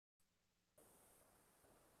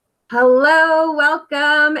Hello,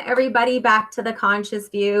 welcome everybody back to The Conscious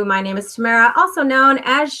View. My name is Tamara, also known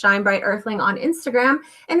as Shine Bright Earthling on Instagram.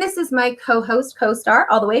 And this is my co-host, co-star,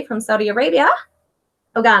 all the way from Saudi Arabia,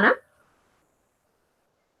 Ogana.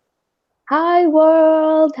 Hi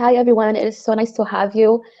world, hi everyone. It is so nice to have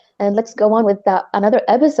you. And let's go on with another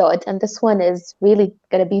episode. And this one is really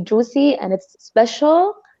going to be juicy and it's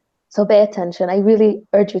special. So pay attention. I really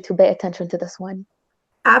urge you to pay attention to this one.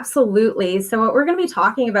 Absolutely. So what we're going to be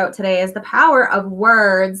talking about today is the power of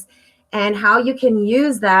words and how you can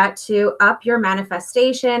use that to up your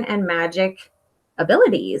manifestation and magic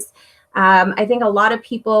abilities. I think a lot of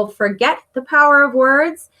people forget the power of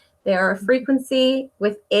words. They are a frequency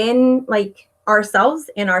within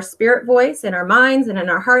ourselves, in our spirit voice, in our minds, and in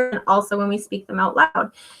our heart, and also when we speak them out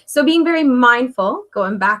loud. So being very mindful,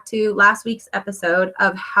 going back to last week's episode,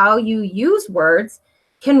 of how you use words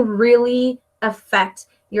can really affect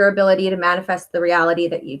your ability to manifest the reality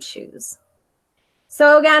that you choose.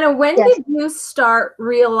 So, Gana, when did you start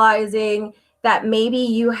realizing that maybe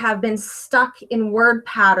you have been stuck in word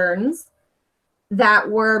patterns that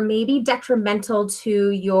were maybe detrimental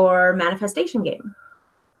to your manifestation game?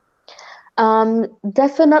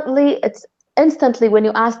 Definitely, it's instantly when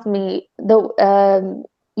you asked me,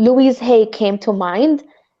 Louise Hay came to mind,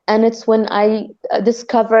 and it's when I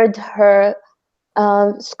discovered her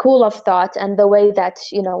school of thought and the way that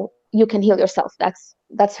you can heal yourself.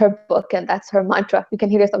 That's her book and that's her mantra. You can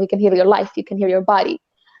heal yourself, you can heal your life, you can heal your body.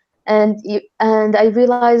 And I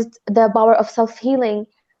realized the power of self-healing.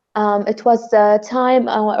 It was a time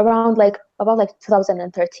around about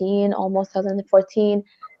 2013, almost 2014,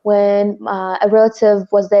 when a relative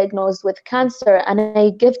was diagnosed with cancer, and I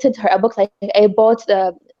gifted her a book. Like, I bought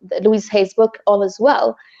the Louise Hay's book, All Is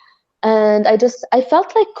Well, and I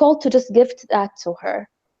felt like called to just gift that to her.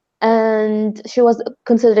 And she was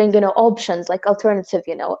considering options, like alternative,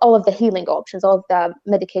 all of the healing options, all of the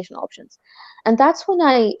medication options. And that's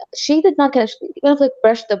when she did not brush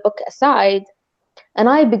the book aside, and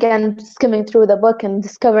I began skimming through the book and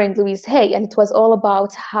discovering Louise Hay, and it was all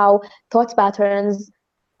about how thought patterns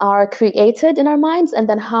are created in our minds, and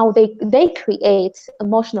then how they create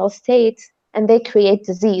emotional states, and they create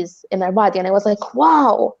disease in our body. And I was like,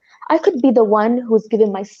 wow, I could be the one who's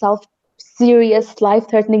giving myself serious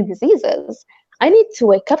life-threatening diseases. I need to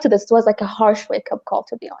wake up to this. It was like a harsh wake-up call,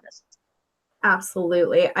 to be honest.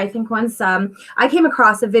 Absolutely. I think once I came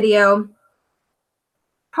across a video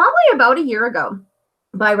probably about a year ago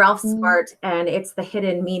by Ralph Smart, and it's the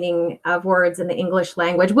hidden meaning of words in the English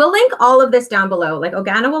language. We'll link all of this down below. Like,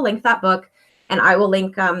 Ogana will link that book, and I will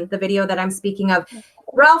link the video that I'm speaking of.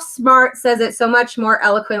 Ralph Smart says it so much more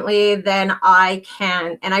eloquently than I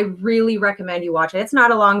can, and I really recommend you watch it. It's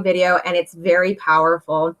not a long video, and it's very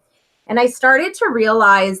powerful. And I started to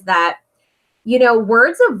realize that,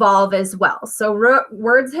 words evolve as well. So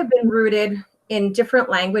words have been rooted in different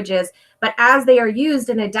languages, but as they are used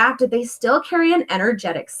and adapted, they still carry an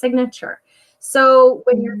energetic signature. So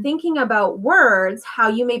when you're thinking about words, how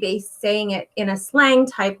you may be saying it in a slang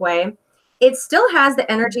type way, it still has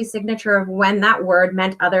the energy signature of when that word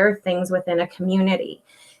meant other things within a community.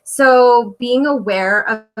 So being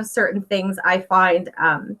aware of certain things, I find,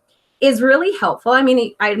 is really helpful. I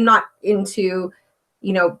mean, I'm not into,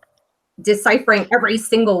 deciphering every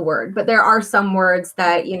single word, but there are some words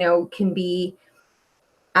that, can be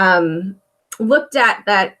looked at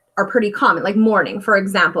that are pretty common, like mourning, for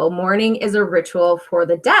example. Mourning is a ritual for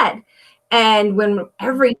the dead. And when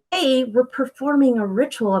every day we're performing a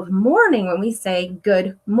ritual of mourning when we say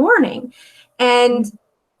good morning. And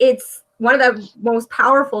it's one of the most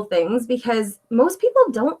powerful things because most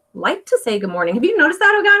people don't like to say good morning. Have you noticed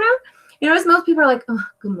that, Ogana? You notice most people are like, oh,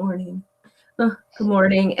 good morning. Oh, good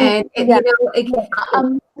morning. And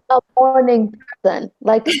I'm a morning person.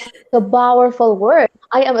 Like, it's a powerful word.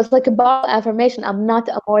 It's like a powerful affirmation. I'm not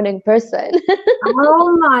a morning person.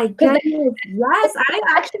 Oh my goodness. Yes, I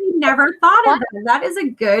actually never thought of that. That is a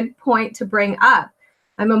good point to bring up.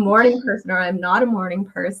 I'm a morning person or I'm not a morning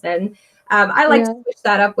person. I like to switch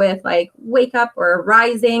that up with like wake up or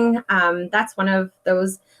rising. That's one of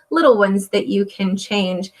those little ones that you can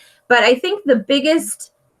change. But I think the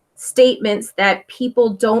biggest statements that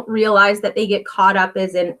people don't realize that they get caught up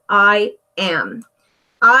is in I am.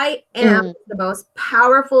 I am the most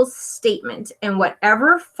powerful statement, and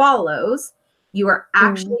whatever follows, you are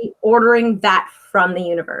actually ordering that from the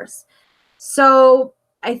universe. So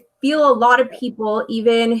I feel a lot of people,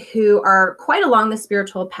 even who are quite along the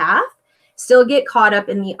spiritual path, still get caught up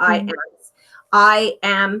in the I ams. I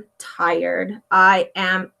am tired. I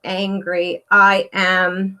am angry. I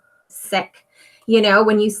am sick. You know,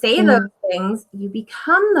 when you say those things, you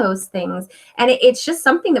become those things. And it's just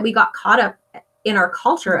something that we got caught up in our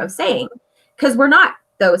culture of saying, because we're not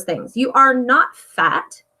those things. You are not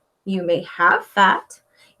fat. You may have fat.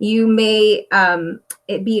 You may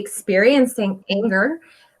be experiencing anger,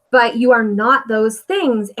 but you are not those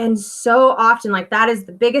things. And so often, like, that is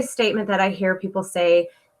the biggest statement that I hear people say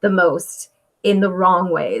the most in the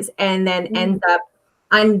wrong ways, and then ends up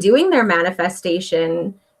undoing their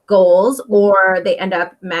manifestation goals, or they end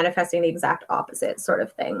up manifesting the exact opposite sort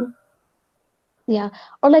of thing. Yeah,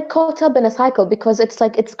 or like caught up in a cycle, because it's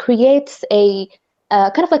like it creates a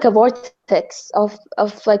kind of like a vortex of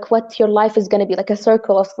like what your life is going to be, like a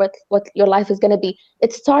circle of what your life is going to be.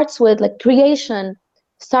 It starts with like creation,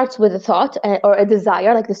 starts with a thought or a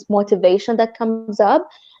desire, like this motivation that comes up,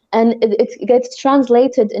 and it gets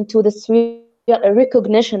translated into this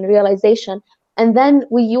recognition, realization, and then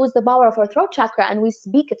we use the power of our throat chakra and we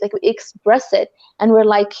speak it, like we express it, and we're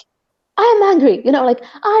like, I'm angry, you know, like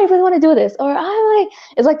I really want to do this, or I like.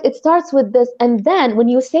 It's like it starts with this, and then when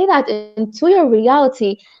you say that into your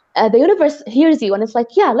reality, the universe hears you, and it's like,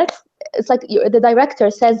 yeah, let's. It's like the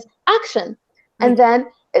director says action, and then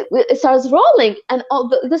it starts rolling, and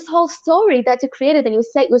this whole story that you created, and you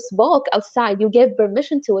spoke outside, you gave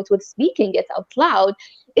permission to it with speaking it out loud.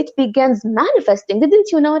 It begins manifesting.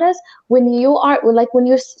 Didn't you notice when you are like when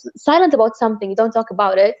you're silent about something, you don't talk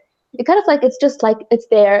about it, it kind of like it's just like it's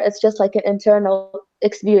there, it's just like an internal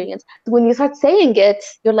experience. When you start saying it,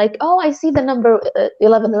 you're like, oh, I see the number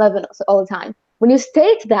 1111 all the time. When you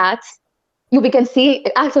state that, you begin see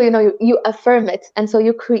actually, you know, you affirm it, and so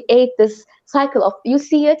you create this cycle of you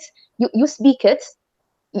see it, you speak it,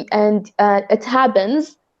 and it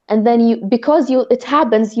happens, and then you, because you it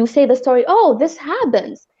happens, you say the story, oh, this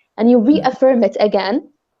happens, and you reaffirm it again,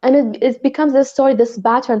 and it becomes this story, this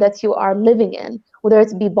pattern that you are living in, whether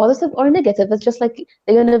it be positive or negative. It's just like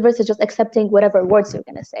the universe is just accepting whatever words you're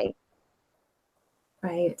going to say.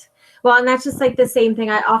 Right. Well, and that's just like the same thing.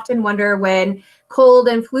 I often wonder when cold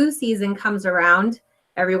and flu season comes around,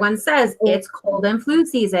 everyone says it's cold and flu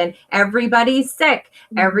season. Everybody's sick.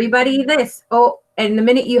 Everybody this. Oh, and the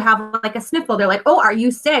minute you have like a sniffle, they're like, oh, are you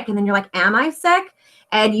sick? And then you're like, am I sick?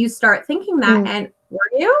 And you start thinking that. And were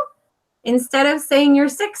you? Instead of saying you're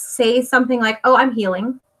sick, say something like, oh, I'm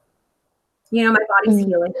healing. You know, my body's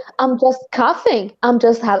healing. I'm just coughing. I'm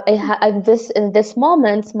just I this in this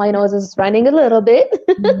moment, my nose is running a little bit.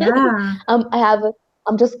 Yeah.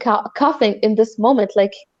 I'm just coughing in this moment.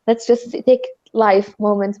 Like, let's just take life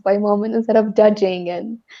moment by moment instead of judging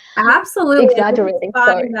and absolutely exaggerating.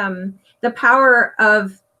 The power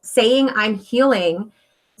of saying I'm healing.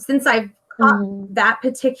 Since I've caught that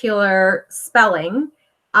particular spelling,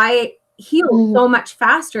 I heal so much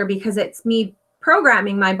faster because it's me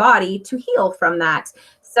programming my body to heal from that.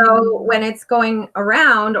 So when it's going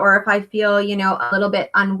around, or if I feel, you know, a little bit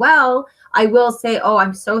unwell, I will say, oh,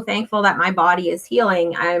 I'm so thankful that my body is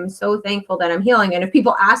healing. I'm so thankful that I'm healing. And if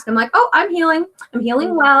people ask, I'm like, oh, I'm healing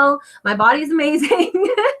well. My body's amazing.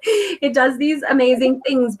 It does these amazing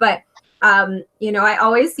things. But, you know, I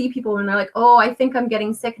always see people when they're like, oh, I think I'm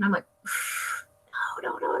getting sick. And I'm like,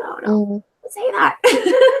 no. Say that.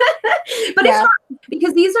 But it's hard,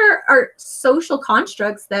 because these are social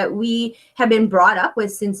constructs that we have been brought up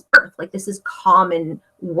with since birth. Like, this is common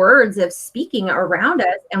words of speaking around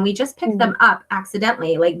us, and we just pick them up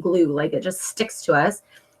accidentally, like glue, like it just sticks to us.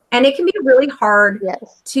 And it can be really hard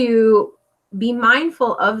to be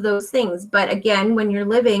mindful of those things. But again, when you're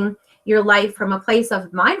living your life from a place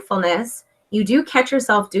of mindfulness, you do catch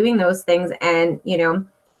yourself doing those things, and you know,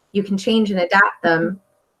 you can change and adapt them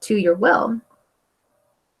to your will.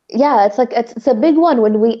 Yeah, it's like it's a big one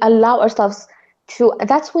when we allow ourselves to.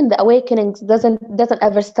 That's when the awakening doesn't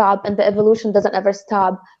ever stop, and the evolution doesn't ever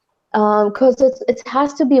stop, because it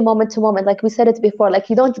has to be moment to moment. Like we said it before, like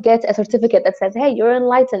you don't get a certificate that says, hey, you're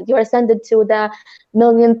enlightened, you're ascended to the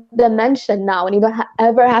millionth dimension now, and you don't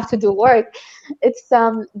ever have to do work. It's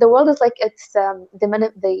the world is like it's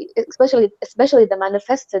especially the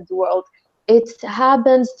manifested world. It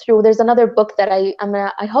happens through. There's another book that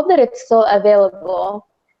I hope that it's still available,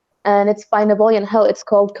 and it's by Napoleon Hill. It's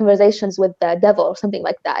called Conversations with the Devil or something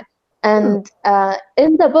like that. And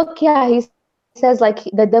in the book, he says like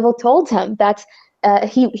the devil told him that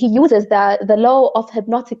he uses the law of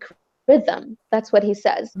hypnotic rhythm. That's what he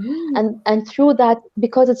says. And through that,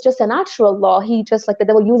 because it's just a natural law, he just like the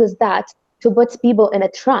devil uses that to put people in a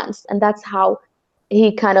trance, and that's how he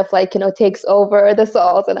kind of like, you know, takes over the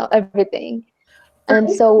souls and everything. And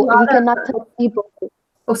so he cannot tell people.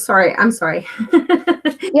 Oh, sorry. I'm sorry.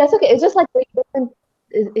 Yeah, it's okay. It's just like different.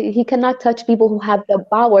 he cannot touch people who have the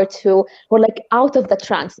power to, who are like out of the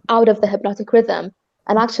trance, out of the hypnotic rhythm,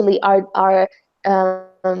 and actually are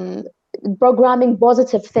programming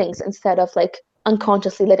positive things instead of like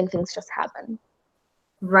unconsciously letting things just happen.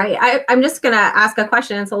 Right. I'm just going to ask a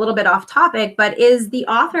question. It's a little bit off topic, but is the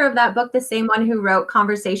author of that book the same one who wrote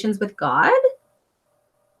Conversations with God?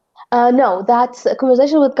 No, that's a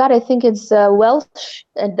Conversation with God. I think it's Welsh,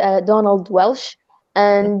 Donald Welsh,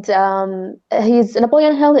 and he's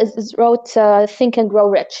Napoleon Hill is wrote Think and Grow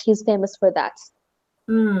Rich. He's famous for that,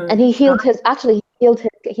 and he healed his actually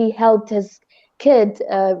he helped his kid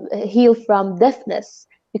heal from deafness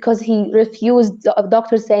because he refused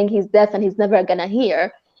doctors saying he's deaf and he's never gonna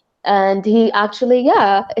hear, and he actually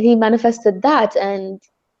he manifested that, and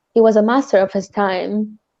he was a master of his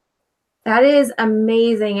time. That is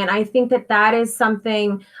amazing. And I think that that is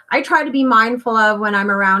something I try to be mindful of when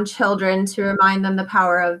I'm around children, to remind them the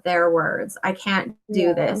power of their words. I can't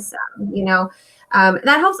do this,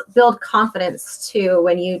 that helps build confidence too,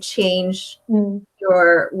 when you change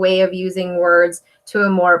your way of using words to a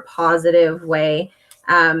more positive way.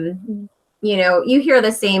 You hear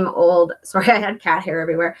the same old, sorry, I had cat hair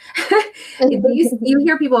everywhere. You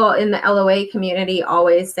hear people in the LOA community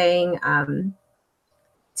always saying,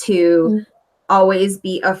 to always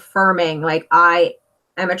be affirming, like, I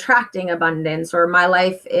am attracting abundance, or my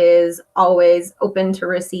life is always open to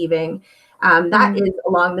receiving. That is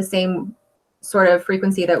along the same sort of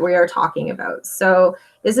frequency that we are talking about. So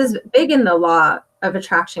this is big in the law of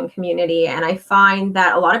attraction community. And I find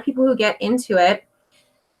that a lot of people who get into it,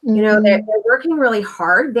 they're working really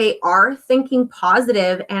hard. They are thinking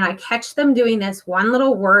positive, and I catch them doing this one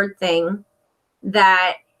little word thing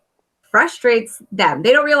that frustrates them.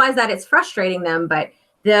 They don't realize that it's frustrating them, but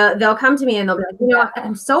they'll come to me and they'll be like,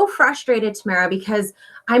 I'm so frustrated, Tamara, because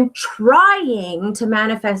I'm trying to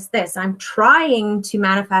manifest this. I'm trying to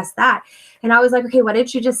manifest that. And I was like, okay, what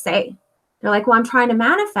did you just say? They're like, well, I'm trying to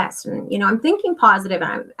manifest, and I'm thinking positive,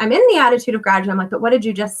 and I'm in the attitude of gratitude. I'm like, but what did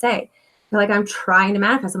you just say? They're like, I'm trying to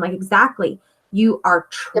manifest. I'm like, exactly. You are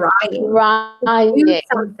trying to do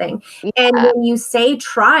something. And when you say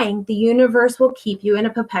trying, the universe will keep you in a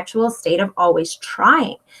perpetual state of always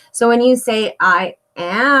trying. So when you say, I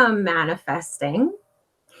am manifesting,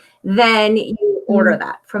 then you order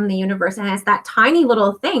that from the universe. And it's that tiny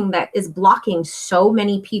little thing that is blocking so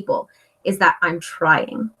many people, is that I'm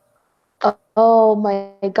trying. Oh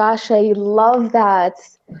my gosh, I love that.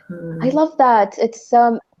 I love that.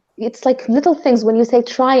 It's like little things when you say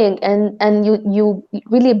trying, and you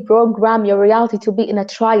really program your reality to be in a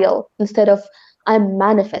trial instead of I'm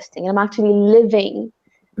manifesting. I'm actually living.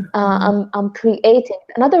 I'm creating.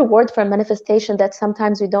 Another word for manifestation that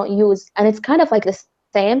sometimes we don't use, and it's kind of like the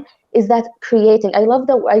same, is that creating.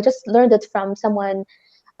 I just learned it from someone.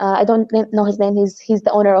 I don't know his name. He's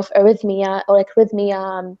the owner of Arrhythmia, or like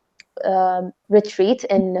Rhythmia retreat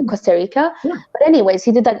in Costa Rica. But anyways,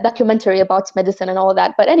 he did that documentary about medicine and all of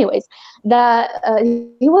that. But anyways,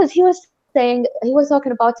 he was saying, he was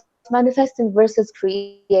talking about manifesting versus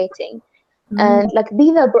creating. And like be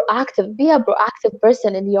a proactive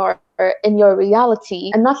person in your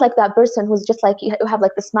reality, and not like that person who's just like, you have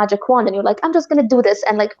like this magic wand and you're like, I'm just gonna do this,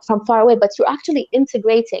 and like from far away, but you're actually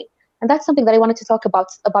integrating. And that's something that I wanted to talk about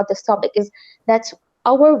this topic, is that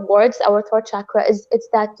our words, our throat chakra, it's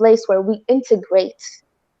that place where we integrate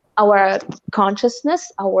our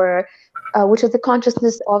consciousness, which is the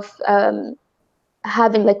consciousness of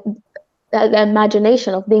having like the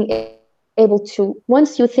imagination of being able to,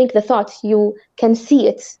 once you think the thought, you can see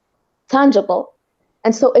it tangible,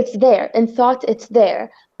 and so it's there in thought, it's there.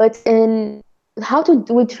 But in how do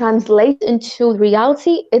we translate into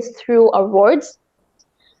reality? It's through our words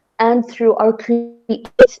and through our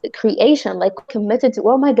creation, like committed to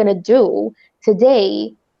what am I gonna do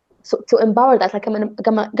today, so to empower that. Like I'm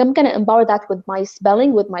gonna empower that with my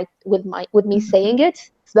spelling, with me saying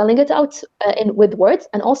it, spelling it out with words,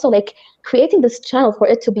 and also like creating this channel for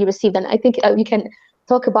it to be received. And I think we can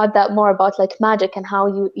talk about that more, about like magic and how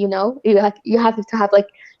you have to have like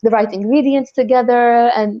the right ingredients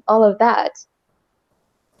together and all of that.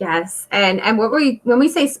 Yes, and when we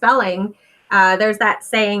say spelling, there's that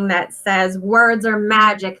saying that says words are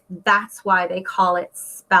magic. That's why they call it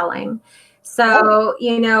spelling. So,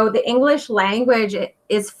 the English language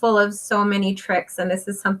is full of so many tricks, and this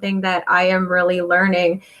is something that I am really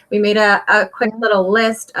learning. We made a quick little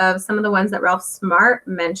list of some of the ones that Ralph Smart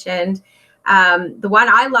mentioned. The one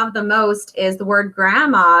I love the most is the word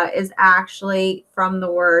grandma is actually from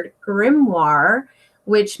the word grimoire,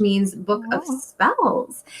 which means book of Oh.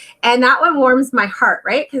 spells. And that one warms my heart,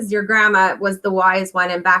 right? Because your grandma was the wise one.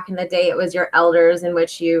 And back in the day, it was your elders in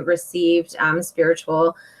which you received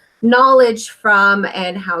spiritual knowledge from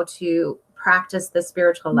and how to practice the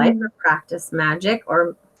spiritual life or practice magic,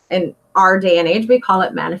 or in our day and age, we call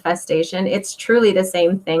it manifestation. It's truly the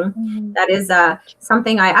same thing. That is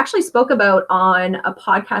something I actually spoke about on a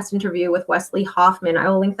podcast interview with Wesley Hoffman. I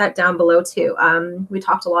will link that down below too. We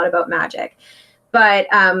talked a lot about magic. But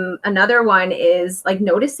another one is like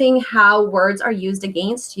noticing how words are used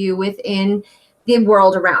against you within the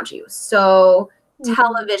world around you. So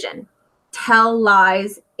television, tell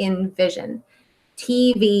lies in vision,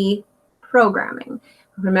 TV programming.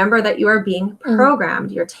 Remember that you are being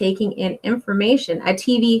programmed. You're taking in information. A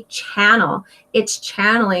TV channel, it's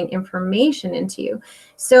channeling information into you.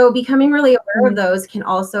 So becoming really aware of those can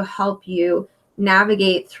also help you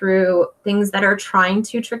navigate through things that are trying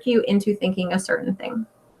to trick you into thinking a certain thing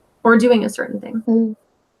or doing a certain thing.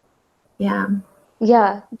 Yeah.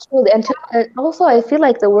 Yeah, truly. And also, I feel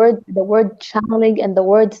like the word channeling and the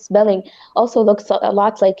word spelling also looks a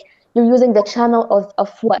lot like you're using the channel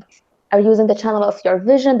of what? Are you using the channel of your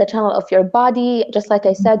vision, the channel of your body? Just like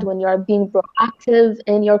I said, when you're being proactive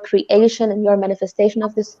in your creation and your manifestation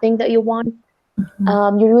of this thing that you want,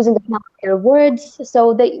 you're using the channel of your words.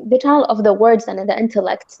 So the channel of the words and the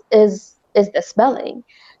intellect is the spelling.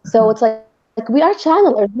 So it's like we are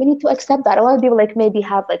channelers. We need to accept that. A lot of people like maybe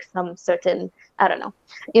have like some certain, I don't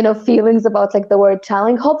know, feelings about like the word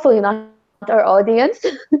channeling. Hopefully not our audience.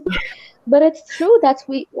 But it's true that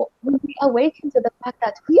when we awaken to the fact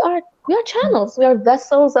that we are channels, we are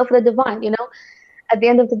vessels of the divine, at the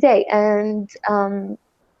end of the day. And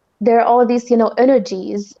there are all these,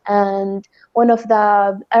 energies. And one of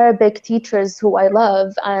the Arabic teachers who I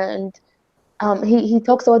love, and he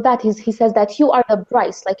talks about that. He says that you are the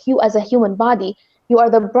Bryce, like you as a human body, you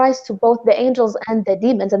are the Bryce to both the angels and the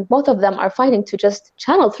demons, and both of them are fighting to just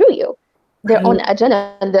channel through you their own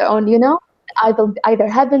agenda and their own, either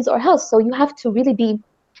heavens or hell. So you have to really be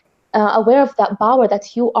aware of that power,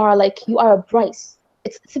 that you are a Bryce.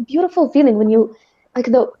 It's a beautiful feeling when you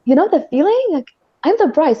the feeling like I'm the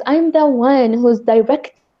Bryce. I'm the one who's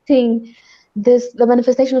directing the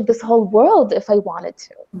manifestation of this whole world if I wanted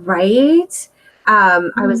to. Right. I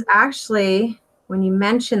was actually, when you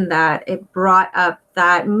mentioned that, it brought up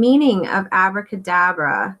that meaning of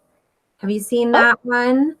abracadabra. Have you seen that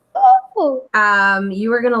one? Oh,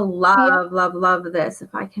 You were gonna yeah. love this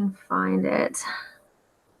if I can find it.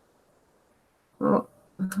 Oh,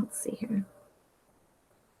 let's see here.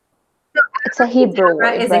 So It's a Hebrew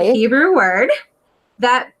abracadabra word, is right? a Hebrew word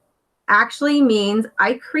that actually means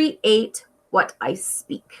I create what I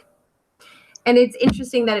speak. And it's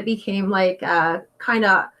interesting that it became like kind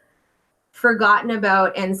of forgotten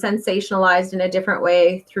about and sensationalized in a different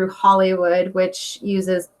way through Hollywood, which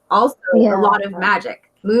uses also a Yeah. lot of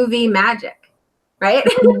magic, movie magic, right?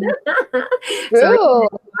 So True.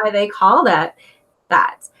 why they call that.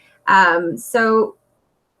 So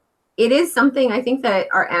it is something I think that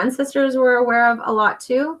our ancestors were aware of a lot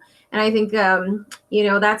too. And I think,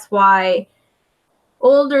 that's why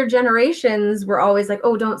older generations were always like,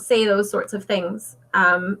 oh, don't say those sorts of things.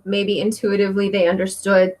 Maybe intuitively they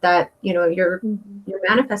understood that, you're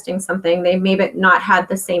manifesting something. They maybe not had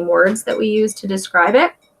the same words that we use to describe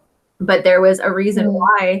it, but there was a reason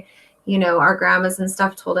why, our grandmas and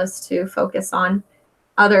stuff told us to focus on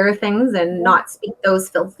other things and not speak those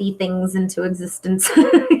filthy things into existence.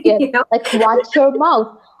 Yes, like watch your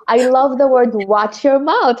mouth. I love the word watch your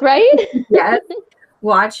mouth, right? Yes.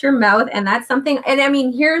 Watch your mouth. And that's something, and I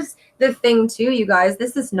mean, here's the thing too, you guys,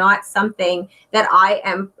 this is not something that I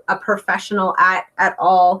am a professional at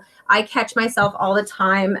all. I catch myself all the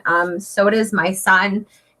time. So does my son.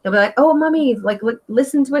 He'll be like, oh, mommy, like,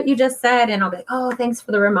 listen to what you just said. And I'll be like, oh, thanks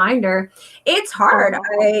for the reminder. It's hard.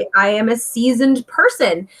 I am a seasoned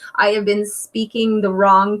person. I have been speaking the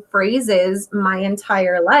wrong phrases my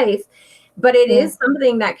entire life. But it is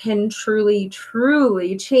something that can truly,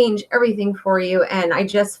 truly change everything for you. And I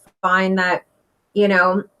just find that,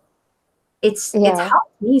 it's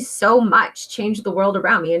helped me so much change the world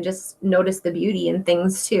around me and just notice the beauty in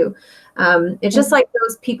things too. It's just like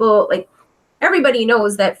those people, like everybody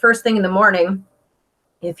knows that first thing in the morning,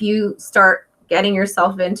 if you start getting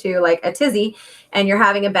yourself into like a tizzy and you're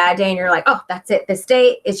having a bad day and you're like, oh, that's it. This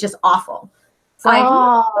day is just awful. It's like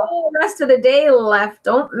the rest of the day left.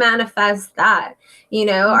 Don't manifest that. You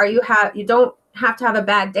don't have to have a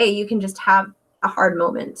bad day. You can just have a hard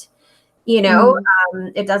moment.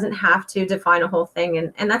 It doesn't have to define a whole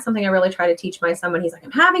thing. And that's something I really try to teach my son when he's like,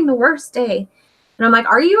 I'm having the worst day. And I'm like,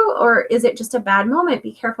 are you, or is it just a bad moment?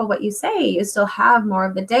 Be careful what you say. You still have more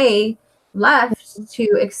of the day left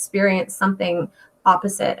to experience something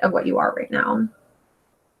opposite of what you are right now.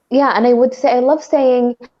 Yeah, and I would say I love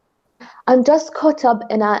saying I'm just caught up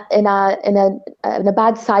in a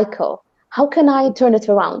bad cycle. How can I turn it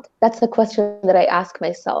around? That's the question that I ask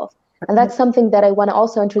myself, and that's something that I want to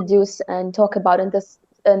also introduce and talk about in this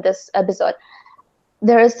episode.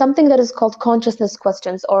 There is something that is called consciousness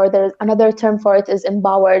questions, or there's another term for it is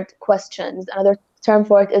empowered questions. Another term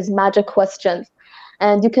for it is magic questions.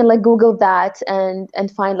 And you can like Google that and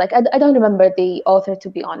find like I don't remember the author, to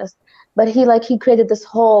be honest, but he created this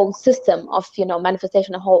whole system of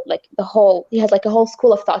manifestation, a whole like the whole he has like a whole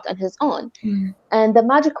school of thought on his own. Mm. And the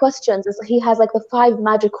magic questions is he has like the 5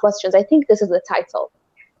 magic questions. I think this is the title.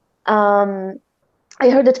 Um, I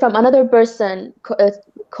heard it from another person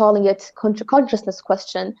calling it consciousness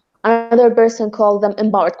question. Another person called them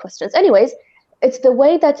empowered questions. Anyways, it's the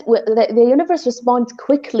way that the universe responds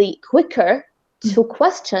quicker to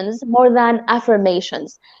questions more than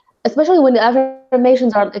affirmations, especially when the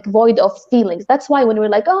affirmations are like void of feelings. That's why when we're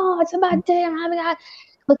like, oh, it's a bad day, I'm having a,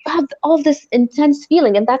 like you have all this intense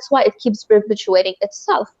feeling, and that's why it keeps perpetuating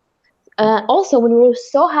itself. Also, when we're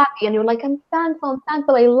so happy and you're like, I'm thankful,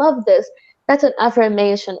 I love this, that's an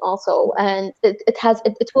affirmation also. And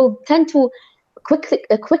it will tend to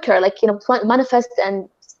quicker, like, manifest and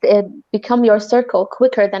uh, become your circle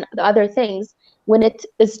quicker than the other things when it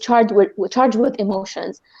is charged with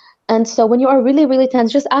emotions. And so when you are really, really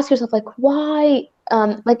tense, just ask yourself, like, why,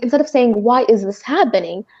 like, instead of saying, why is this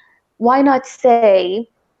happening? Why not say,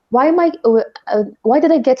 why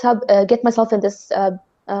did I get myself in this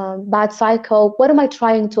bad cycle? What am I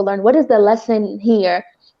trying to learn? What is the lesson here?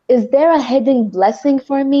 Is there a hidden blessing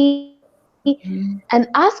for me? And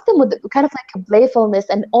ask them with kind of like a playfulness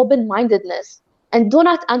and open-mindedness. And do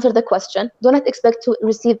not answer the question. Do not expect to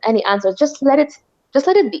receive any answers. Just let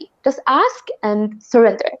it be. Just ask and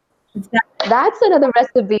surrender. That's another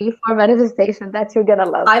recipe for manifestation that you're gonna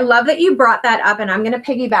love. I love that you brought that up, and I'm going to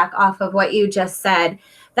piggyback off of what you just said.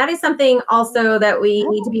 That is something also that we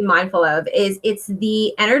need to be mindful of, is it's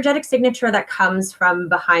the energetic signature that comes from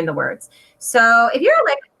behind the words. So if you're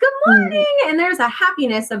like, good morning, and there's a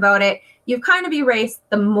happiness about it, you've kind of erased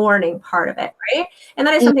the morning part of it, right? And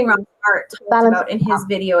that is something Ron Hart talked about in his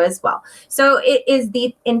video as well. So it is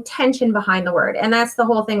the intention behind the word. And that's the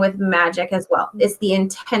whole thing with magic as well. It's the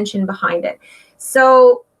intention behind it.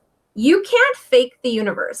 So you can't fake the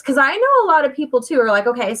universe, because I know a lot of people too are like,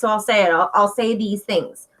 okay, so I'll say it. I'll say these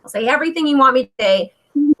things. I'll say everything you want me to say.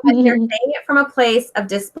 But they're saying it from a place of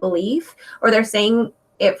disbelief, or they're saying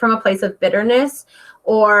it from a place of bitterness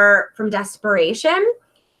or from desperation.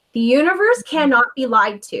 The universe cannot be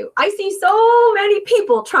lied to. I see so many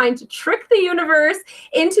people trying to trick the universe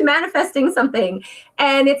into manifesting something.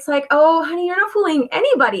 And it's like, oh, honey, you're not fooling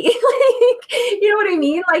anybody. Like, you know what I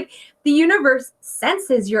mean? Like, the universe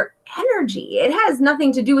senses your energy. It has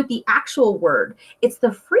nothing to do with the actual word. It's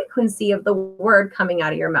the frequency of the word coming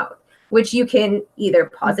out of your mouth, which you can either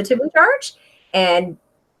positively charge and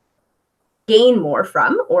gain more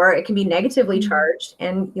from, or it can be negatively charged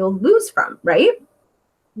and you'll lose from, right?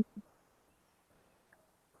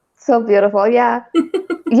 So beautiful. Yeah.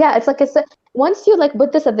 Yeah, it's like I said, once you like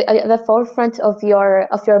put this at the forefront of your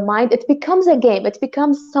mind, it becomes a game. It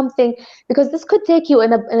becomes something, because this could take you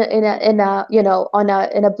in a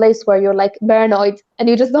in a place where you're like paranoid and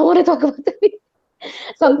you just don't want to talk about it.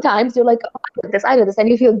 Sometimes you're like, oh, I did this, and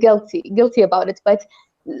you feel guilty about it. But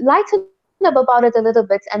lighten up about it a little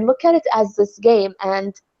bit and look at it as this game,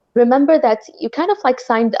 and remember that you kind of like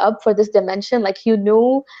signed up for this dimension, like you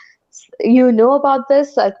know about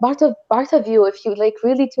this, like part of you, if you like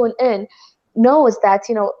really tune in, knows that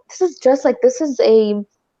this is just like, this is a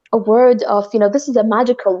word of, this is a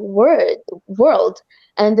magical world,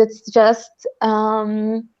 and it's just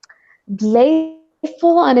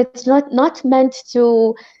playful, and it's not meant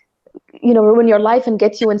to ruin your life and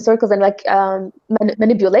get you in circles and like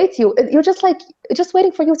manipulate you. You're just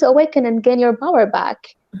waiting for you to awaken and gain your power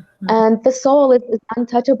back. And the soul is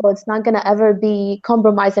untouchable. It's not going to ever be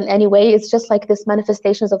compromised in any way. It's just like this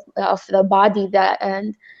manifestations of the body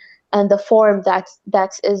and the form that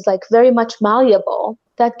is like very much malleable,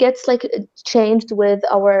 that gets like changed with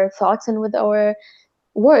our thoughts and with our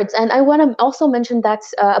words. And I want to also mention that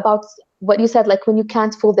about what you said, like when you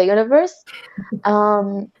can't fool the universe.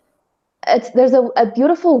 There's a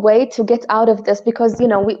beautiful way to get out of this, because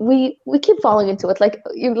we keep falling into it, like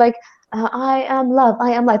you're like, I am love,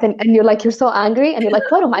 I am light, and you're so angry, and you're like,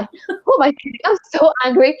 who am I kidding? I'm so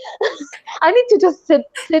angry. I need to just sit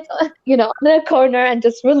in a corner and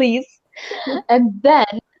just release. And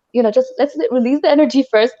then just let's release the energy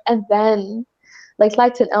first and then like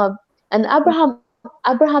lighten up. And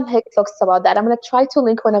Abraham Hicks talks about that. I'm gonna try to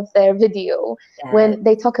link one of their video when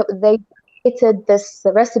Yes. they created this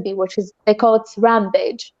recipe, which is they call it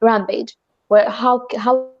rampage, where how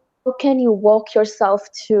can you walk yourself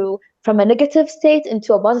from a negative state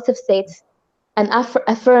into a positive state and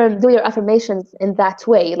do your affirmations in that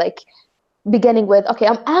way, like beginning with, okay,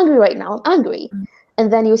 I'm angry right now, I'm angry.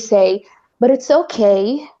 And then you say, but it's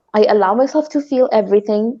okay. I allow myself to feel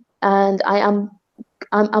everything, and I'm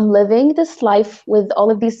living this life with all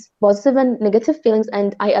of these positive and negative feelings,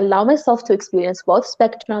 and I allow myself to experience both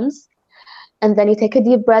spectrums. And then you take a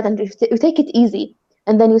deep breath and you take it easy.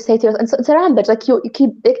 And then you say to yourself, and so it's a rampage, like you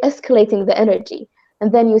keep escalating the energy.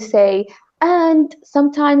 And then you say, and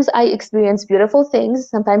sometimes I experience beautiful things.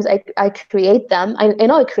 Sometimes I create them. I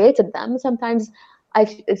know I created them. Sometimes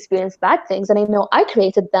I experience bad things, and I know I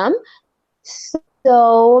created them.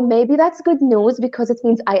 So maybe that's good news because it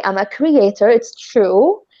means I am a creator. It's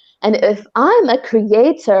true. And if I'm a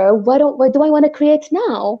creator, what do I want to create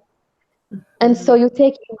now? And so Mhm.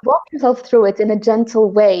 you walk yourself through it in a gentle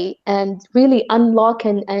way and really unlock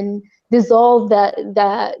and dissolve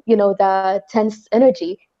the tense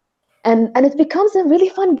energy. And it becomes a really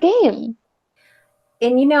fun game.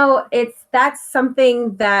 And that's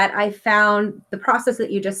something that I found the process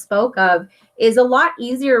that you just spoke of is a lot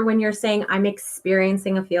easier when you're saying I'm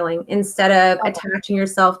experiencing a feeling instead of Oh. attaching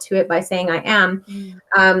yourself to it by saying I am.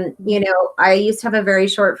 Mm. I used to have a very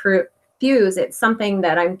short fuse. It's something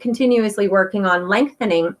that I'm continuously working on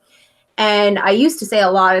lengthening. And I used to say a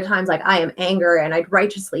lot of times, like, I am anger, and I'd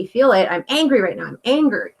righteously feel it. I'm angry right now. I'm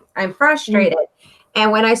angry. I'm frustrated. Mm.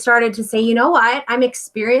 And when I started to say, you know what, I'm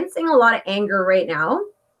experiencing a lot of anger right now.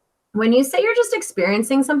 When you say you're just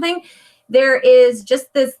experiencing something, there is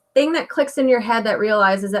just this thing that clicks in your head that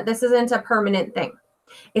realizes that this isn't a permanent thing.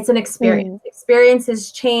 It's an experience. Mm.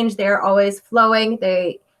 Experiences change. They're always flowing.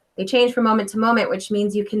 They change from moment to moment, which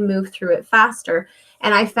means you can move through it faster.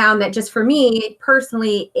 And I found that just for me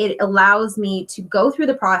personally, it allows me to go through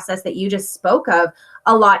the process that you just spoke of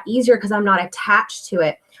a lot easier because I'm not attached to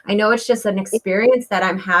it. I know it's just an experience that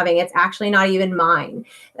I'm having. It's actually not even mine.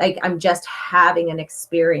 Like, I'm just having an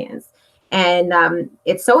experience. And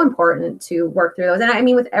it's so important to work through those. And I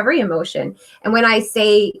mean, with every emotion. And when I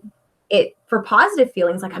say it for positive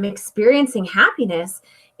feelings, like I'm experiencing happiness,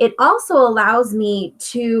 it also allows me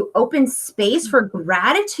to open space for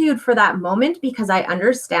gratitude for that moment because I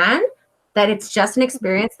understand that it's just an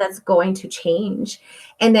experience that's going to change.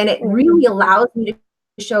 And then it really allows me to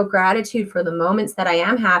show gratitude for the moments that I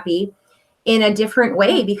am happy in a different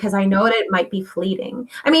way because I know that it might be fleeting.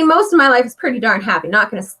 I mean, most of my life is pretty darn happy, not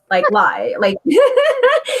going to like lie. Like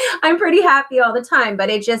I'm pretty happy all the time, but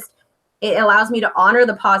it allows me to honor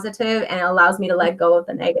the positive and it allows me to let go of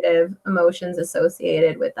the negative emotions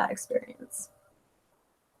associated with that experience.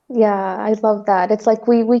 Yeah, I love that. It's like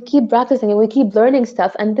we keep practicing and we keep learning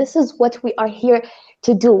stuff, and this is what we are here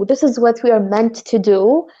to do. This is what we are meant to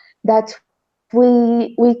do. That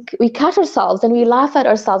we catch ourselves and we laugh at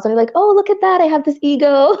ourselves and we're like, oh, look at that! I have this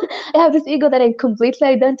ego. I have this ego that I completely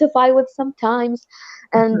identify with sometimes,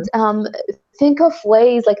 and Mhm. think of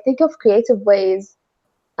creative ways.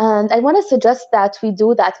 And I want to suggest that we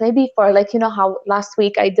do that maybe for, like, how last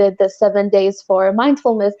week I did the 7 days for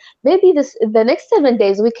mindfulness. Maybe the next 7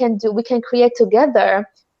 days we can create together,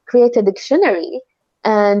 create a dictionary,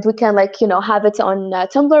 and we can, like, have it on a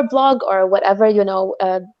Tumblr blog or whatever,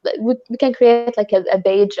 we can create like a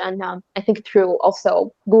page, and I think through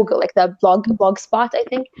also Google, like the blog spot, I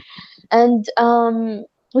think. And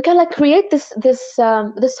we can, like, create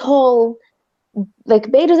this whole, like,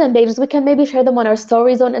 pages and pages. We can maybe share them on our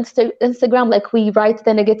stories on Instagram. Like, we write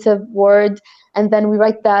the negative word and then we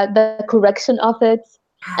write the correction of it,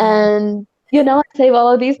 and save all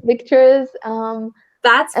of these pictures.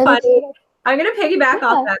 That's And it's funny. I'm going to piggyback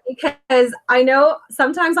off yeah. that because I know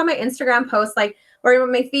sometimes on my Instagram posts, like, or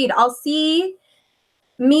on my feed, I'll see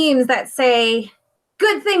memes that say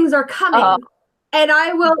good things are Uh, coming, and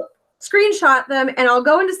I will screenshot them and I'll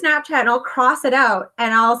go into Snapchat and I'll cross it out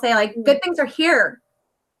and I'll say, like, good things are here.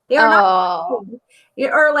 They are not oh, coming.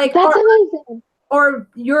 Or like, that's amazing. or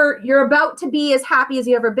you're about to be as happy as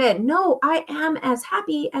you ever been. No, I am as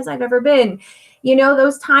happy as I've ever been.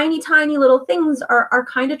 Those tiny little things are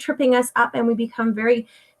kind of tripping us up and we become very,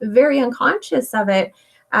 very unconscious of it.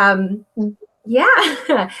 Mm. Yeah,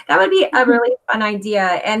 that would be a really fun idea.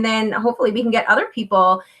 And then hopefully we can get other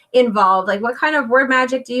people involved. Like, what kind of word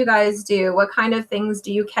magic do you guys do? What kind of things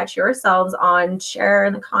do you catch yourselves on? Share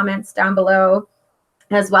in the comments down below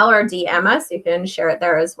as well, or DM us. You can share it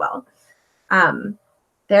there as well. Um,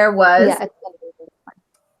 there was Yeah, it's amazing.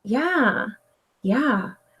 Yeah.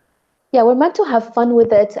 Yeah. Yeah, we're meant to have fun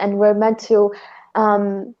with it, and we're meant to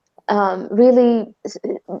um, really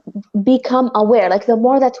become aware. Like the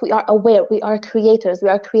more that we are aware, we are creators, we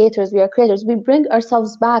are creators, we are creators. We bring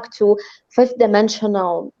ourselves back to fifth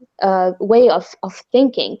dimensional way of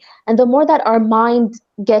thinking. And the more that our mind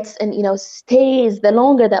gets and stays, the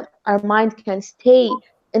longer that our mind can stay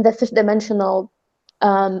in the fifth dimensional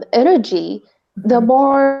energy, the Mhm.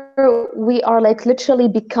 more we are like literally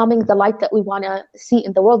becoming the light that we want to see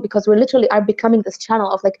in the world, because we literally are becoming this channel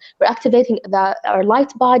of like we're activating our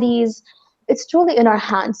light bodies. It's truly in our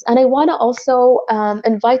hands. And I want to also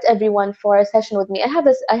invite everyone for a session with me. I have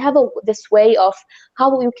this way of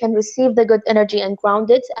how you can receive the good energy and ground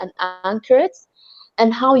it and anchor it,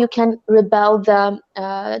 and how you can rebel the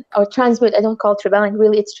or transmute. I don't call it rebelling,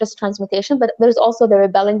 really, it's just transmutation. But there's also the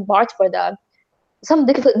rebelling part for the some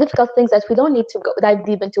difficult things that we don't need to dive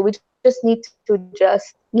deep into. We just need to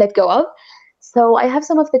just let go of. So I have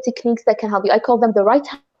some of the techniques that can help you. I call them the right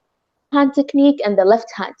hand technique and the left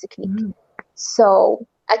hand technique. Mhm. So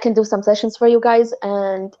I can do some sessions for you guys,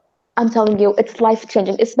 and I'm telling you, it's life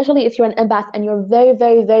changing, especially if you're an empath and you're very,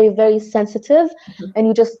 very, very, very sensitive, and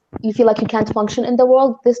you feel like you can't function in the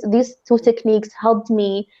world. These two techniques helped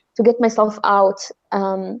me to get myself out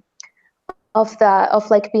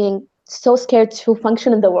of like being so scared to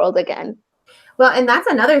function in the world again. Well, and that's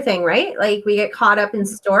another thing, right? Like we get caught up in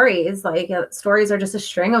stories. Like stories are just a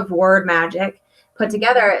string of word magic put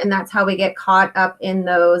together, and that's how we get caught up in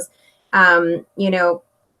those, you know,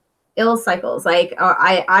 ill cycles. Like, oh,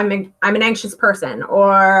 I'm an anxious person,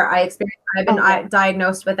 or I've been Oh yeah.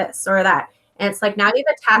 diagnosed with this or that, and it's like now you've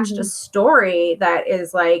attached a Hmm. story that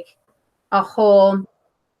is like a whole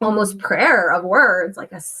almost Hmm. prayer of words,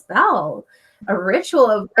 like a spell, a ritual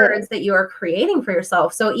of It words is. that you are creating for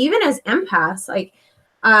yourself. So even as empaths, like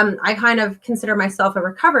I kind of consider myself a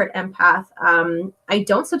recovered empath. I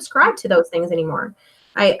don't subscribe to those things anymore.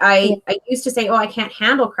 Yeah. I used to say, oh, I can't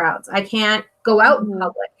handle crowds. I can't go out in Hmm.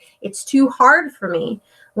 public. It's too hard for me.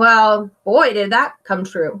 Well, boy, did that come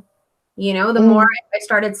true. You know, the more Mm. I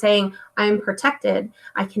started saying, I'm protected,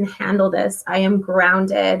 I can handle this, I am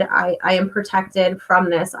grounded, I am protected from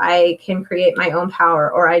this, I can create my own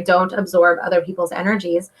power, or I don't absorb other people's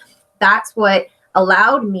energies. That's what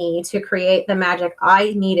allowed me to create the magic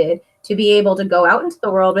I needed to be able to go out into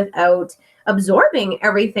the world without absorbing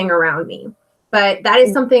everything around me. But that is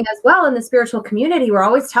Mm. something as well in the spiritual community. We're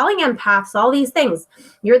always telling empaths all these things.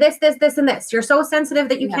 You're this, and this. You're so sensitive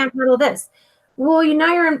that you Yeah. can't handle this. Well, you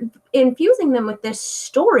now you're infusing them with this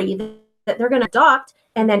story that they're going to adopt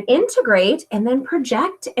and then integrate and then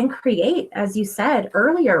project and create, as you said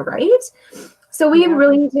earlier, right? So we Yeah.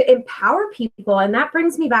 really need to empower people. And that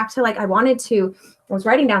brings me back to like, I was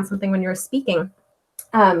writing down something when you were speaking.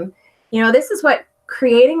 Um, this is what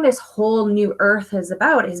creating this whole new earth is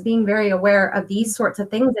about, is being very aware of these sorts of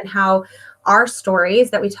things and how our stories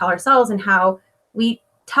that we tell ourselves and how we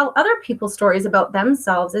tell other people's stories about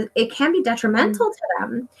themselves, it can be Mm. detrimental to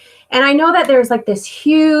them. And I know that there's like this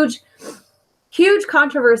huge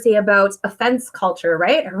controversy about offense culture,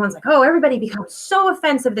 right? Everyone's like, oh, everybody becomes so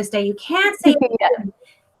offensive this day, you can't say Yeah. anything.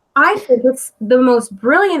 I think it's the most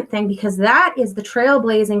brilliant thing, because that is the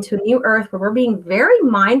trailblazing to a new earth where we're being very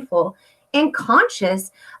mindful and conscious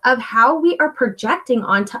of how we are projecting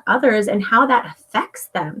onto others and how that affects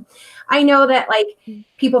them. I know that like Mm.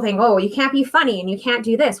 people think, oh, you can't be funny and you can't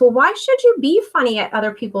do this. Well, why should you be funny at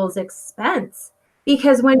other people's expense?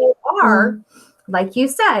 Because when you are, Mm. like you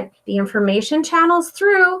said, the information channels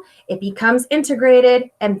through, it becomes integrated,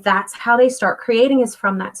 and that's how they start creating, is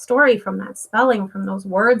from that story, from that spelling, from those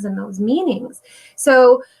words and those meanings.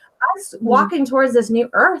 So us Mm. walking towards this new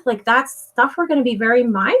earth, like that's stuff we're going to be very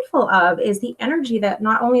mindful of, is the energy that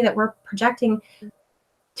not only that we're projecting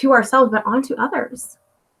to ourselves but onto others.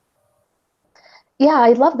 Yeah, I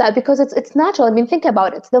love that because it's natural. I mean, think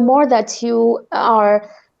about it. The more that you are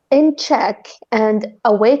in check and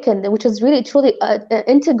awakened, which is really truly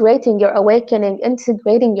integrating your awakening,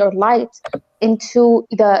 integrating your light into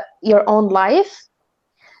the your own life,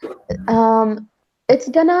 um, it's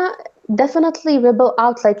gonna definitely ripple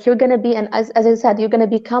out. Like you're gonna be, and as I said, you're gonna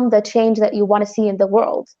become the change that you want to see in the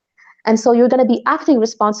world. And so you're gonna be acting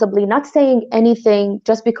responsibly, not saying anything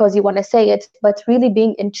just because you want to say it, but really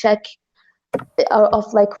being in check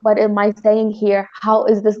of like, what am I saying here? How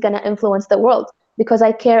is this gonna influence the world? Because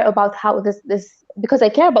I care about how this because I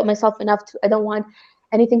care about myself enough to, I don't want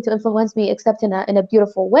anything to influence me except in a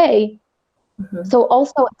beautiful way. Mhm. So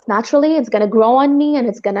also it's naturally it's gonna grow on me, and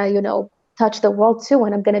it's gonna, touch the world too.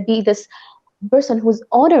 And I'm gonna be this person who's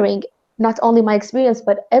honoring not only my experience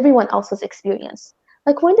but everyone else's experience.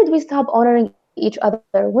 Like, when did we stop honoring each other?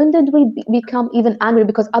 When did we become even angry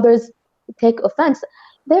because others take offense?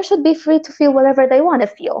 They should be free to feel whatever they want to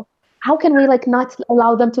feel. How can we like not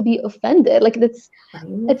allow them to be offended? Like it's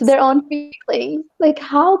Right. their own feelings. Like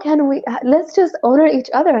how can we, let's just honor each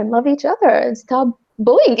other and love each other and stop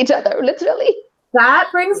bullying each other, literally. That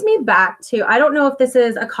brings me back to, I don't know if this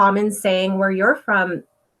is a common saying where you're from,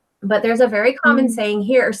 but there's a very common Mm. saying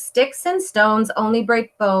here: sticks and stones only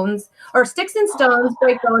break bones, or sticks and stones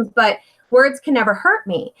break bones, but words can never hurt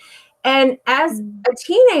me. And as Mm. a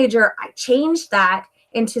teenager, I changed that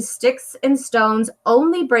into sticks and stones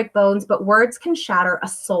only break bones, but words can shatter a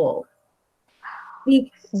soul.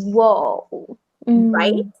 Whoa.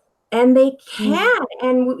 Right? Mm. And they Mm. can.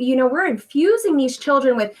 And we're infusing these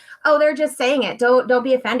children with, oh, they're just saying it. Don't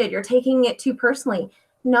be offended. You're taking it too personally.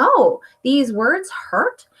 No, these words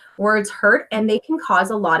hurt, and they can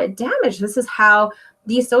cause a lot of damage. This is how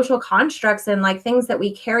these social constructs and like things that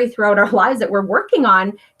we carry throughout our lives that we're working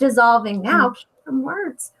on dissolving now Mm. came from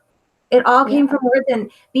words. It all came Yeah. from words,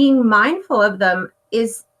 and being mindful of them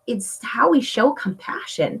is it's how we show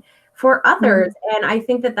compassion for others. Mm. And I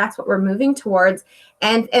think that that's what we're moving towards.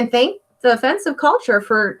 And thank the offensive culture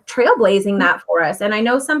for trailblazing that for us. And I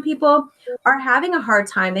know some people are having a hard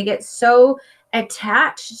time. They get so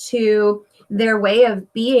attached to their way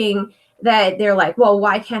of being that they're like, well,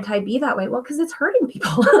 why can't I be that way? Well, because it's hurting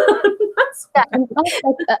people. That's Yeah, why. and us,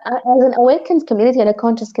 like, as an awakened community and a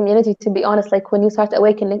conscious community, to be honest, like when you start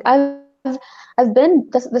awakening, I've been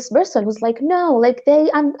this person who's like, no, like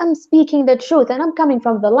I'm speaking the truth and I'm coming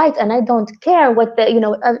from the light and I don't care what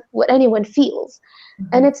what anyone feels.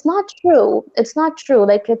 And Mhm. it's not true. It's not true.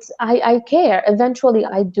 Like I care. Eventually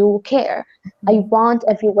I do care. I Mhm. want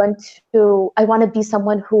everyone I want to be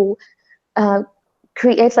someone who uh,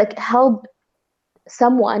 creates, like, help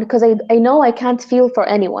someone, because I know I can't feel for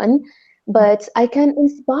anyone, but I can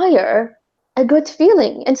inspire a good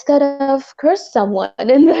feeling instead of curse someone.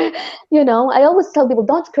 And I always tell people,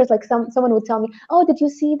 don't curse. Like someone would tell me, oh, did you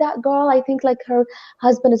see that girl? I think like her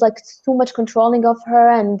husband is like too much controlling of her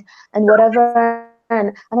and whatever.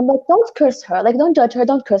 And I'm like, don't curse her. Like, don't judge her.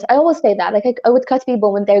 Don't curse. I always say that. Like I would cut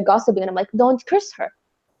people when they're gossiping, and I'm like, don't curse her.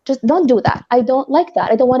 Just don't do that. I don't like that.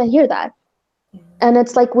 I don't want to hear that. And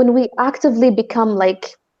it's like when we actively become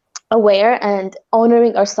like aware and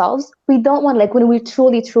honoring ourselves, we don't want, like, when we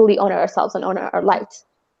truly, truly honor ourselves and honor our light,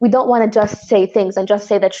 we don't want to just say things and just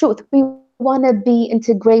say the truth. We want to be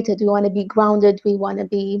integrated. We want to be grounded. We want to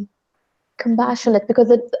be compassionate, because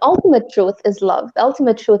the ultimate truth is love. The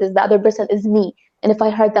ultimate truth is the other person is me. And if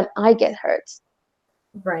I hurt them, I get hurt.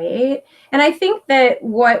 Right. And I think that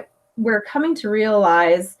what we're coming to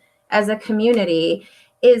realize as a community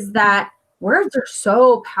is that words are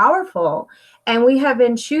so powerful. And we have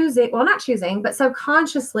been choosing, well, not choosing, but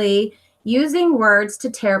subconsciously using words to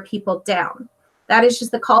tear people down. That is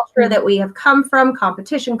just the culture Mm. that we have come from: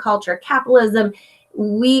 competition culture, capitalism.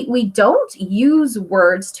 We don't use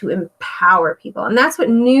words to empower people. And that's what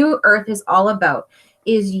New Earth is all about,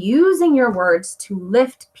 is using your words to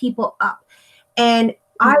lift people up. And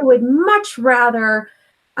I Mm. would much rather,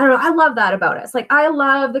 I don't know, I love that about us. Like, I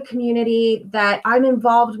love the community that I'm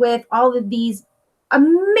involved with, all of these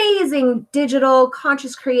amazing digital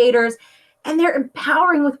conscious creators, and they're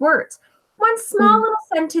empowering with words. One small Mm. little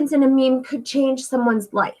sentence in a meme could change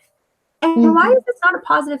someone's life. And why Mhm. is this not a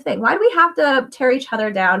positive thing? Why do we have to tear each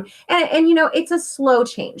other down? And it's a slow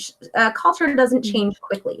change. Culture doesn't Mm. change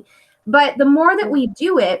quickly. But the more that Yeah. we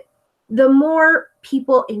do it, the more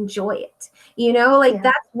people enjoy it. Like, Yeah.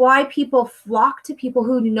 that's why people flock to people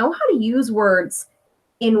who know how to use words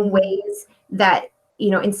in Mm. ways that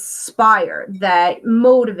inspire, that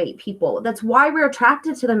motivate people. That's why we're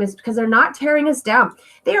attracted to them, is because they're not tearing us down.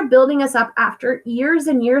 They are building us up after years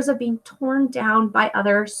and years of being torn down by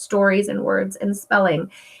other stories and words and spelling.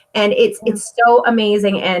 And it's Yeah. it's so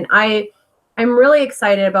amazing. And I'm really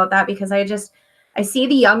excited about that, because I see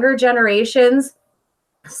the younger generations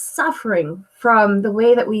suffering from the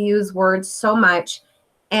way that we use words so much.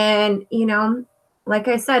 And like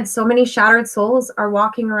I said, so many shattered souls are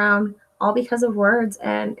walking around all because of words,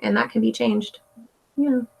 and that can be changed.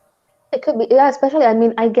 Yeah. It could be, yeah, especially, I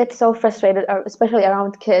mean, I get so frustrated, especially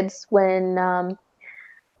around kids, when I'm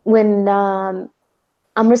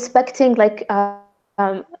respecting, like,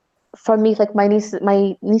 for me, like my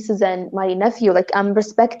nieces and my nephew, like I'm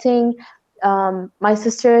respecting my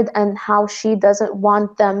sister and how she doesn't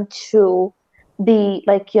want them to be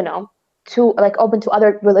like, to like open to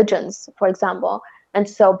other religions, for example. And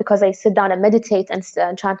so because I sit down and meditate and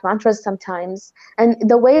chant mantras sometimes, and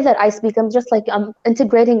the way that I speak, I'm just like I'm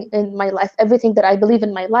integrating in my life everything that I believe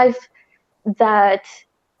in my life, that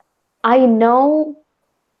I know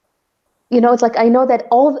it's like I know that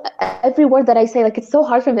every word that I say, like it's so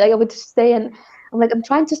hard for me. Like I would stay and I'm like I'm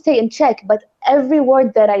trying to stay in check, but every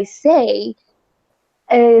word that I say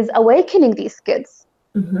is awakening these kids.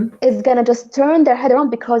 Is gonna just turn their head around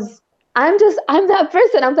because I'm that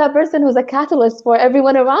person. I'm that person who's a catalyst for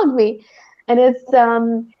everyone around me, and it's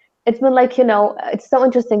been like it's so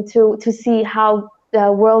interesting to see how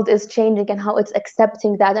the world is changing and how it's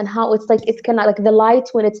accepting that and how it's like it's kind of like the light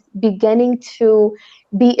when it's beginning to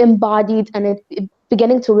be embodied and it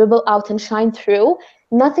beginning to ripple out and shine through.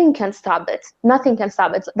 Nothing can stop it. Nothing can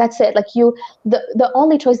stop it. That's it. Like the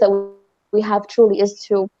only choice that we have truly is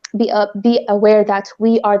to be aware that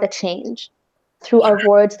we are the change through our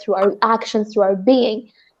words, through our actions, through our being.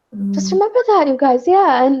 Just remember that, you guys.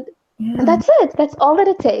 Yeah, and that's it. That's all that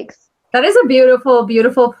it takes. That is a beautiful,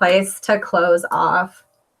 beautiful place to close off.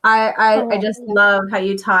 I just love how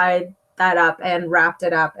you tied that up and wrapped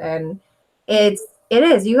it up. And it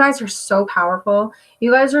is. You guys are so powerful.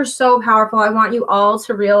 You guys are so powerful. I want you all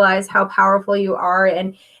to realize how powerful you are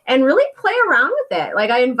and really play around with it. Like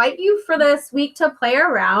I invite you for this week to play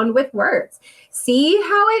around with words. See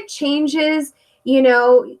how it changes,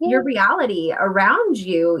 your reality around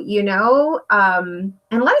you, and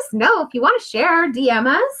let us know if you want to share, DM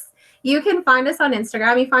us. You can find us on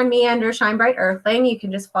Instagram. You find me under Shine Bright Earthling. You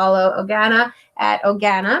can just follow Ogana at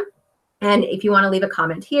Ogana. And if you want to leave a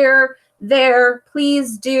comment here, there,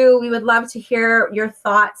 please do. We would love to hear your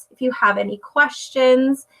thoughts. If you have any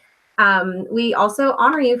questions, we also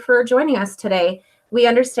honor you for joining us today. We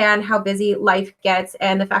understand how busy life gets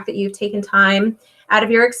and the fact that you've taken time out of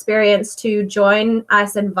your experience to join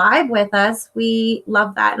us and vibe with us. We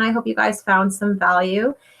love that. And I hope you guys found some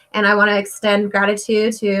value. And I want to extend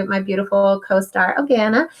gratitude to my beautiful co-star,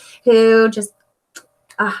 Ogana, who just,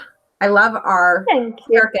 I love our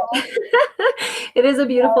circuit. It is a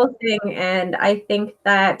beautiful thing. And I think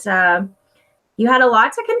that you had a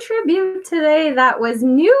lot to contribute today that was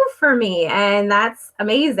new for me. And that's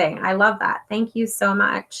amazing. I love that. Thank you so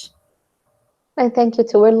much. And thank you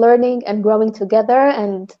too. We're learning and growing together,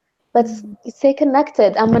 and let's stay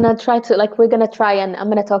connected. I'm gonna try to we're gonna try, and I'm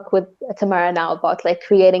gonna talk with Tamara now about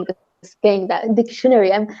creating this thing, that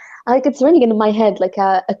dictionary. I'm like it's running in my head like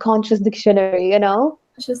a conscious dictionary,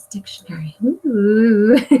 Conscious dictionary.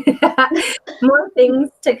 Ooh. More things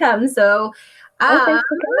to come. So,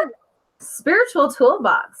 spiritual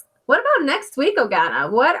toolbox. What about next week, Ogana?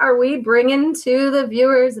 What are we bringing to the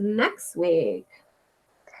viewers next week?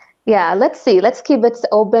 Yeah, let's see. Let's keep it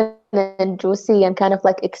open and juicy and kind of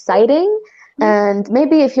exciting. And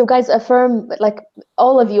maybe if you guys affirm,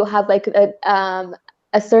 all of you have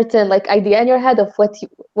a certain idea in your head of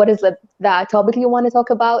what is the topic you want to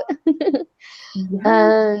talk about.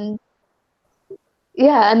 And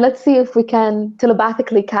yeah, and let's see if we can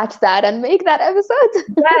telepathically catch that and make that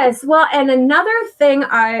episode. Yes. Well, and another thing,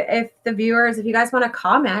 if you guys want to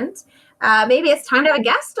comment, maybe it's time to have a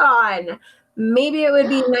guest on. Maybe it would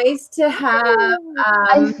be nice to have,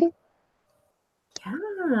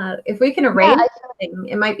 if we can arrange something,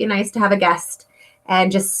 it might be nice to have a guest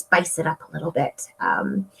and just spice it up a little bit.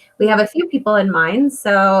 We have a few people in mind.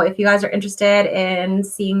 So if you guys are interested in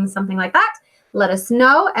seeing something like that, let us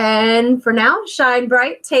know. And for now, shine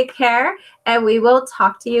bright, take care, and we will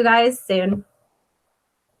talk to you guys soon.